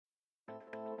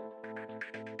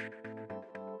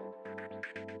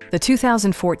The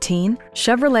 2014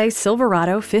 Chevrolet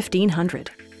Silverado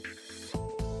 1500.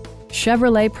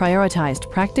 Chevrolet prioritized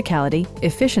practicality,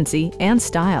 efficiency, and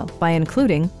style by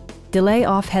including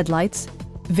delay-off headlights,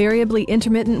 variably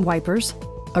intermittent wipers,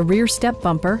 a rear step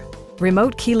bumper,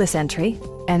 remote keyless entry,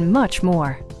 and much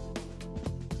more.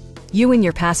 You and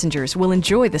your passengers will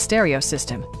enjoy the stereo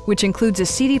system, which includes a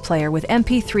CD player with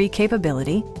MP3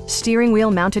 capability, steering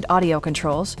wheel mounted audio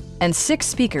controls, and 6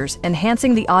 speakers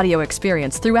enhancing the audio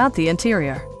experience throughout the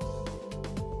interior.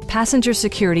 Passenger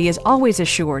security is always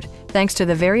assured thanks to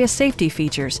the various safety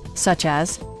features such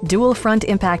as dual front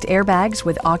impact airbags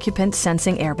with occupant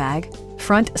sensing airbag,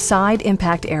 front side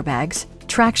impact airbags,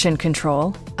 traction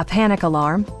control, a panic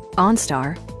alarm,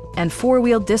 OnStar, and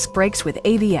 4-wheel disc brakes with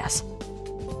ABS.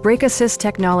 Brake Assist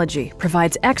technology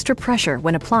provides extra pressure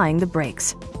when applying the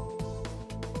brakes.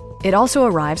 It also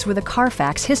arrives with a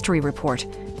Carfax history report,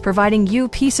 providing you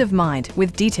peace of mind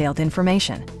with detailed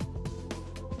information.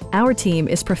 Our team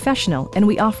is professional and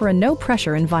we offer a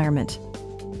no-pressure environment.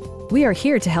 We are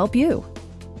here to help you.